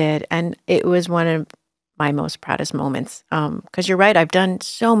did. And it was one of my most proudest moments. Because you're right, I've done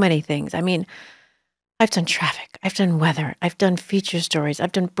so many things. I mean, I've done traffic, I've done weather, I've done feature stories,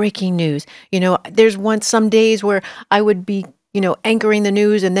 I've done breaking news. There's some days where I would be anchoring the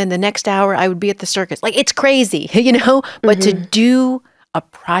news, and then the next hour I would be at the circus. Like, it's crazy, But to do a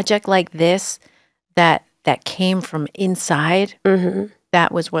project like this that came from inside,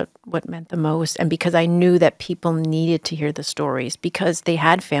 that was what meant the most. And because I knew that people needed to hear the stories because they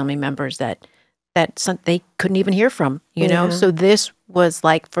had family members that they couldn't even hear from, So this was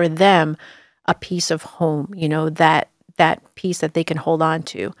like for them a piece of home, that piece that they can hold on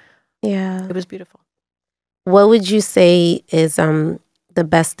to. Yeah. It was beautiful. What would you say is the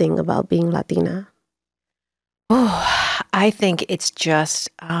best thing about being Latina? Oh, I think it's just,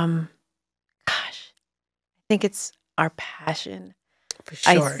 I think it's our passion. For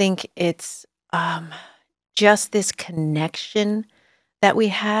sure. I think it's just this connection that we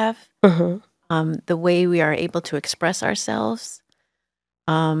have, the way we are able to express ourselves,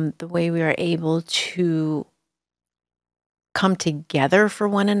 the way we are able to come together for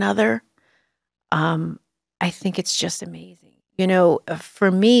one another. I think it's just amazing.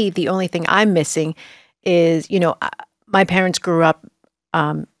 For me, the only thing I'm missing is, my parents grew up,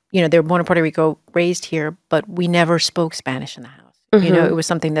 they were born in Puerto Rico, raised here, but we never spoke Spanish in the house. It was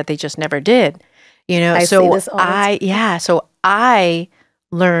something that they just never did. I see this all the time. So I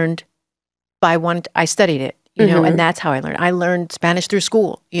learned I studied it, and that's how I learned. I learned Spanish through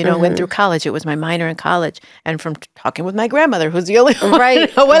school, went through college. It was my minor in college. And from talking with my grandmother, who's the only one,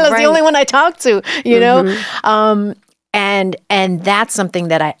 the only one I talked to, and that's something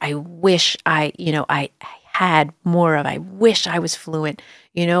that I wish I had more of. I wish I was fluent,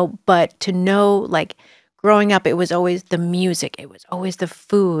 but to know, like, growing up, it was always the music. It was always the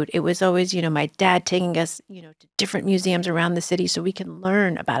food. It was always, my dad taking us, to different museums around the city so we can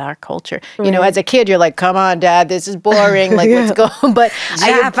learn about our culture. Right. As a kid, you're like, come on, Dad, this is boring. Like, let's go. But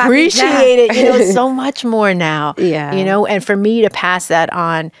I papi, appreciate it, so much more now. Yeah. And for me to pass that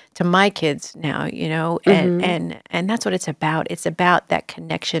on to my kids now, and that's what it's about. It's about that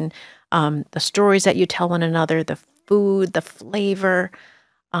connection, the stories that you tell one another, the food, the flavor,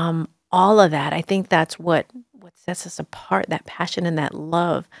 all of that. I think that's what sets us apart, that passion and that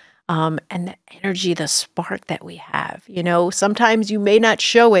love, and the energy, the spark that we have. Sometimes you may not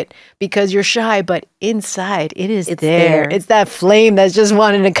show it because you're shy, but inside it's there. It's that flame that's just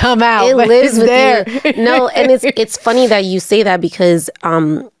wanting to come out. It lives with there. You. No, and it's funny that you say that because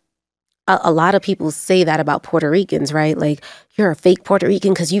a lot of people say that about Puerto Ricans, right? Like, you're a fake Puerto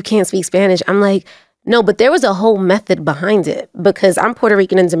Rican because you can't speak Spanish. I'm like, no, but there was a whole method behind it because I'm Puerto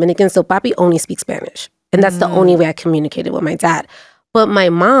Rican and Dominican, so papi only speaks Spanish. And that's the only way I communicated with my dad. But my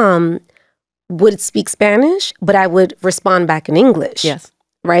mom would speak Spanish, but I would respond back in English. Yes.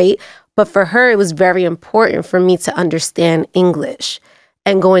 Right? But for her, it was very important for me to understand English.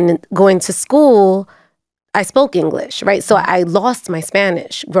 And going to school, I spoke English, right? So I lost my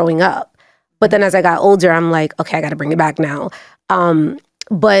Spanish growing up. But then as I got older, I'm like, okay, I got to bring it back now.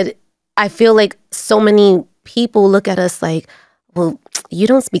 But I feel like so many people look at us like, well, you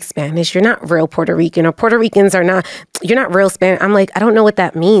don't speak Spanish. You're not real Puerto Rican, or Puerto Ricans are not, you're not real Spanish. I'm like, I don't know what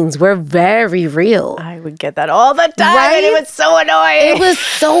that means. We're very real. I would get that all the time. Right? And it was so annoying. It was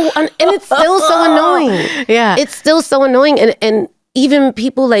and it's still so annoying. Yeah. It's still so annoying. And even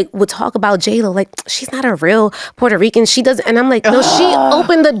people would talk about J-Lo, like, she's not a real Puerto Rican. She doesn't. And I'm like, no, she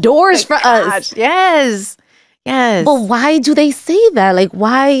opened the doors for us. Yes. Yes. But why do they say that? Like,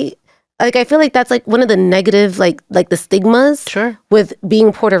 why? Like, I feel like that's like one of the negative, like the stigmas with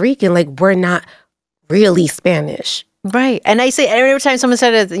being Puerto Rican. Like, we're not really Spanish. Right. And I say, every time someone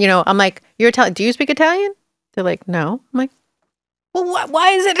said it, I'm like, you're Italian. Do you speak Italian? They're like, no. I'm like, well, why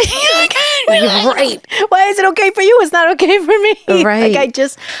is it? Right. Why is it okay for you? It's not okay for me. Right.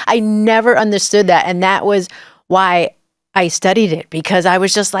 Like, I never understood that. And that was why I studied it, because I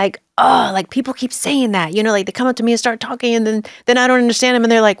was just like, oh, like, people keep saying that, like, they come up to me and start talking, and then I don't understand them.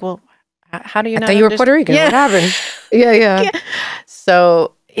 And they're like, well, how do you I not thought you were Puerto Rican. Yeah. What happened? Yeah.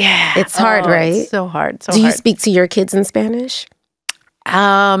 So, yeah. It's hard, right? It's so hard. Do you speak to your kids in Spanish?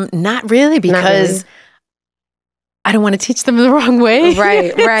 Not really, because I don't want to teach them the wrong way.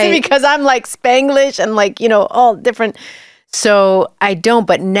 Right. Because I'm like Spanglish and like, all different. So I don't.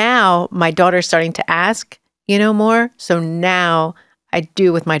 But now my daughter's starting to ask, more. So now I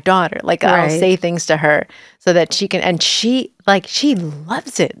do with my daughter. Like, I'll say things to her so that she can, and she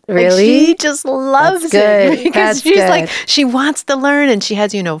loves it. Really? Like, she just loves it. Because she's good. like, she wants to learn, and she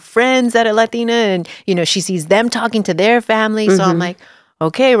has, friends that are Latina, and, she sees them talking to their family. So I'm like,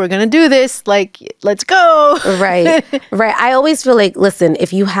 okay, we're going to do this. Like, let's go. Right. I always feel like, listen,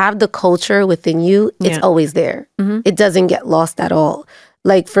 if you have the culture within you, it's always there. It doesn't get lost at all.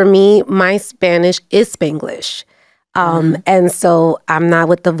 Like, for me, my Spanish is Spanglish. And so I'm not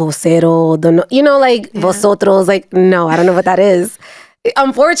with the vocero, vosotros, like, no, I don't know what that is,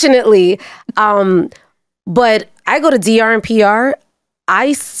 unfortunately. But I go to DR and PR,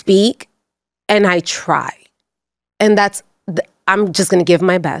 I speak and I try. And I'm just going to give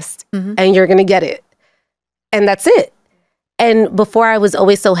my best and you're going to get it. And that's it. And before I was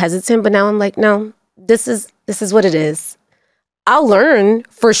always so hesitant, but now I'm like, no, this is what it is. I'll learn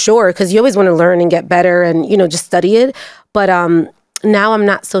for sure, because you always want to learn and get better and, just study it. But now I'm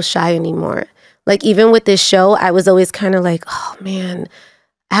not so shy anymore. Like, even with this show, I was always kind of like, oh, man,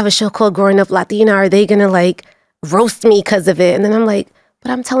 I have a show called Growing Up Latina. Are they going to, like, roast me because of it? And then I'm like,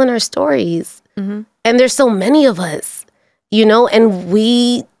 but I'm telling our stories. And there's so many of us, and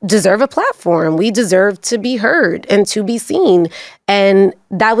we deserve a platform. We deserve to be heard and to be seen. And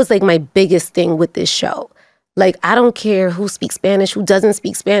that was, like, my biggest thing with this show. Like, I don't care who speaks Spanish, who doesn't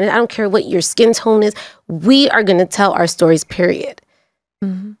speak Spanish. I don't care what your skin tone is. We are going to tell our stories, period.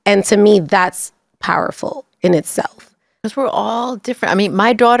 And to me, that's powerful in itself. Because we're all different. I mean,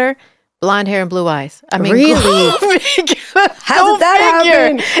 my daughter, blonde hair and blue eyes. I mean, really? How did that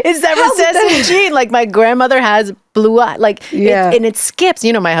happen? It's that recessive gene. Like, my grandmother has blue eyes. Like, and it skips.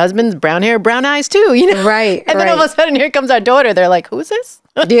 My husband's brown hair, brown eyes too. Right. And then all of a sudden, here comes our daughter. They're like, who's this?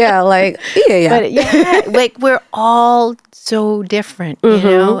 Yeah, like, yeah. But like, we're all so different,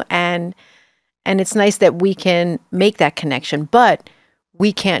 and it's nice that we can make that connection, but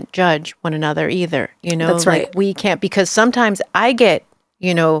we can't judge one another either, That's right. Like, we can't, because sometimes I get,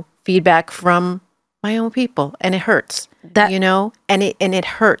 feedback from my own people, and it hurts. That- you know, and it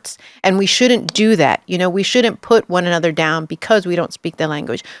hurts, and we shouldn't do that. You know, we shouldn't put one another down because we don't speak the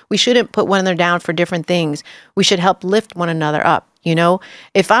language. We shouldn't put one another down for different things. We should help lift one another up. You know,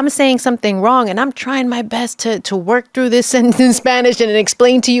 if I'm saying something wrong and I'm trying my best to work through this sentence in Spanish and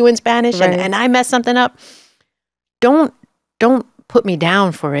explain to you in Spanish, Right. and I mess something up, don't put me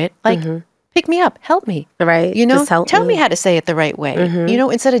down for it. Like, pick me up, help me. Right. You know, Just help tell me how to say it the right way. You know,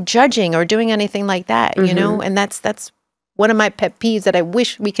 instead of judging or doing anything like that. You know, and that's one of my pet peeves that I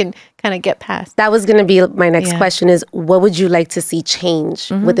wish we can kind of get past. That was going to be my next question is, what would you like to see change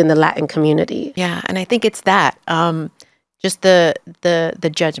within the Latin community? Yeah, and I think it's that. Just the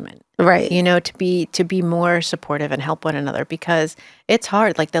judgment. Right. You know, to be more supportive and help one another, because it's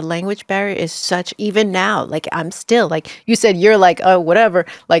hard. Like, the language barrier is such, even now, like, I'm still, like you said, you're like, oh, whatever.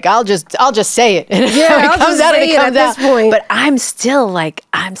 Like, I'll just say it. Yeah, it comes out and it comes out. This point. But I'm still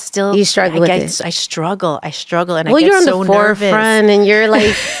You struggle with it. I struggle and well, I get you're on so the forefront and you're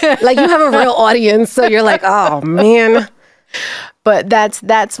like you have a real audience. So you're like, oh man. But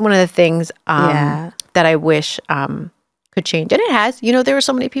that's one of the things that I wish could change. And it has. You know, there are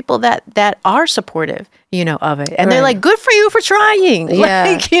so many people that are supportive, you know, of it. And they're like, good for you for trying. Yeah.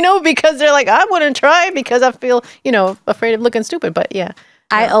 Like, you know, because they're like, I wouldn't try because I feel, you know, afraid of looking stupid. But yeah.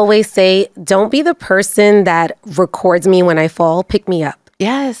 I always say, don't be the person that records me when I fall. Pick me up.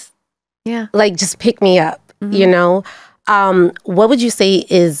 Yes. Yeah. Like, just pick me up, you know? What would you say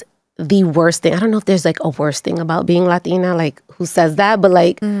is the worst thing? I don't know if there's like a worst thing about being Latina, like who says that, but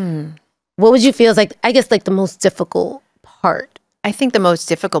like, what would you feel is like, I guess like the most difficult part? I think the most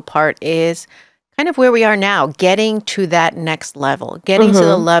difficult part is kind of where we are now, getting to that next level, getting to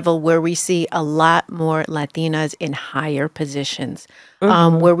the level where we see a lot more Latinas in higher positions,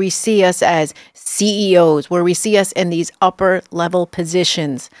 where we see us as CEOs, where we see us in these upper level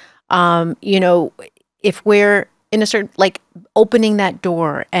positions. You know, if we're in a certain, like, opening that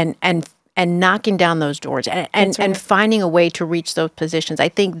door and knocking down those doors and finding a way to reach those positions. I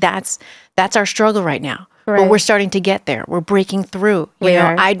think that's our struggle right now. Right. But we're starting to get there. We're breaking through. You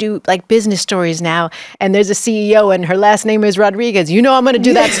know, I do like business stories now, and there's a CEO and her last name is Rodriguez. You know, I'm going to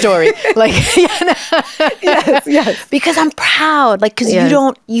do that story. Like, yes. Because I'm proud. Like, because you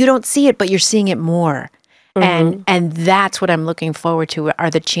don't see it, but you're seeing it more. And that's what I'm looking forward to, are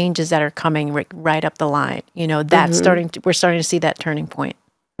the changes that are coming right up the line. You know, that's we're starting to see that turning point.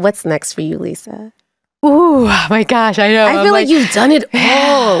 What's next for you, Lisa? Ooh, my gosh, I know. I feel like you've done it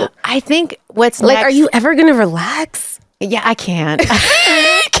all. I think what's like, next, are you ever going to relax? Yeah, I can't.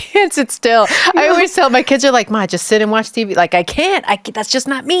 I can't sit still. I always tell my kids are like, Ma, just sit and watch TV. Like, I can't. That's just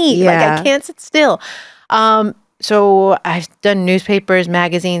not me. Like, I can't sit still. So I've done newspapers,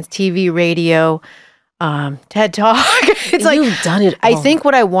 magazines, TV, radio, TED Talk. It's like, you've done it all. I think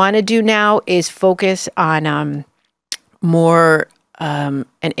what I want to do now is focus on more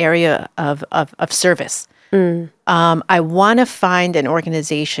an area of service. I want to find an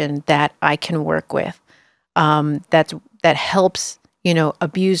organization that I can work with that helps, you know,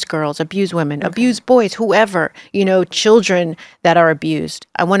 abused girls, abused women, abused boys, whoever, you know, children that are abused.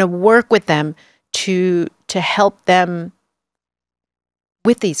 I want to work with them to help them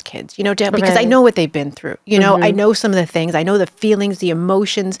with these kids, you know, because I know what they've been through. You know, I know some of the things. I know the feelings, the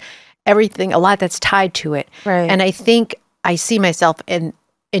emotions, everything, a lot that's tied to it. Right. And I think I see myself in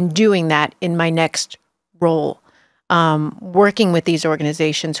doing that in my next role, working with these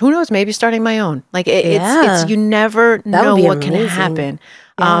organizations. Who knows? Maybe starting my own. Like, it's you never know what can happen.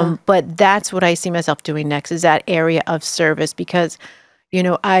 Yeah. But that's what I see myself doing next, is that area of service, because, you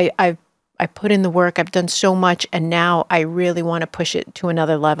know, I put in the work. I've done so much, and now I really want to push it to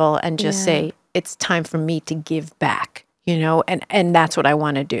another level and just say it's time for me to give back. You know, and that's what I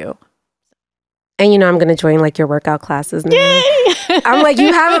want to do. And, you know, I'm going to join like your workout classes now. Yay! I'm like,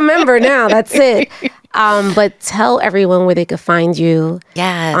 you have a member now. That's it. But tell everyone where they could find you.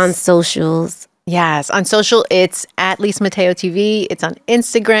 Yes. On socials. Yes. On social, it's at Lisa Mateo TV. It's on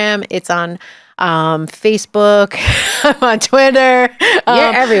Instagram. It's on Facebook. I'm on Twitter.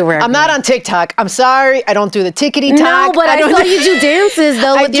 You're everywhere. I'm not on TikTok. I'm sorry. I don't do the tickety No, talk. but I saw you do dances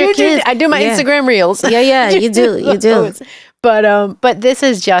though with your kids. I do my Instagram reels. Yeah, you do. You do. But this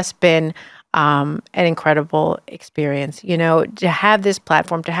has just been an incredible experience, you know, to have this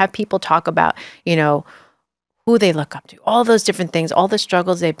platform, to have people talk about, you know, who they look up to, all those different things, all the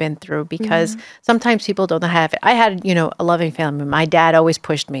struggles they've been through, because sometimes people don't have it. I had, you know, a loving family. My dad always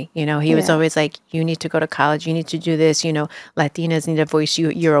pushed me, you know, he was always like, you need to go to college. You need to do this. You know, Latinas need a voice.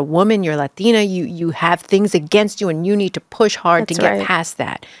 You're a woman, you're Latina, you have things against you, and you need to push hard to get past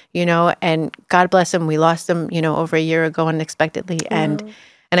that, you know, and God bless him. We lost him, you know, over a year ago unexpectedly. And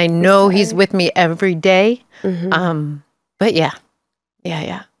and I know he's with me every day. Mm-hmm. But yeah.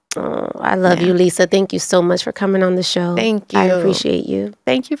 Yeah. Oh, I love you, Lisa. Thank you so much for coming on the show. Thank you. I appreciate you.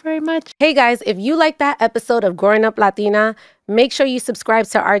 Thank you very much. Hey guys, if you like that episode of Growing Up Latina, make sure you subscribe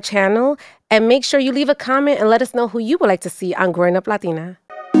to our channel and make sure you leave a comment and let us know who you would like to see on Growing Up Latina.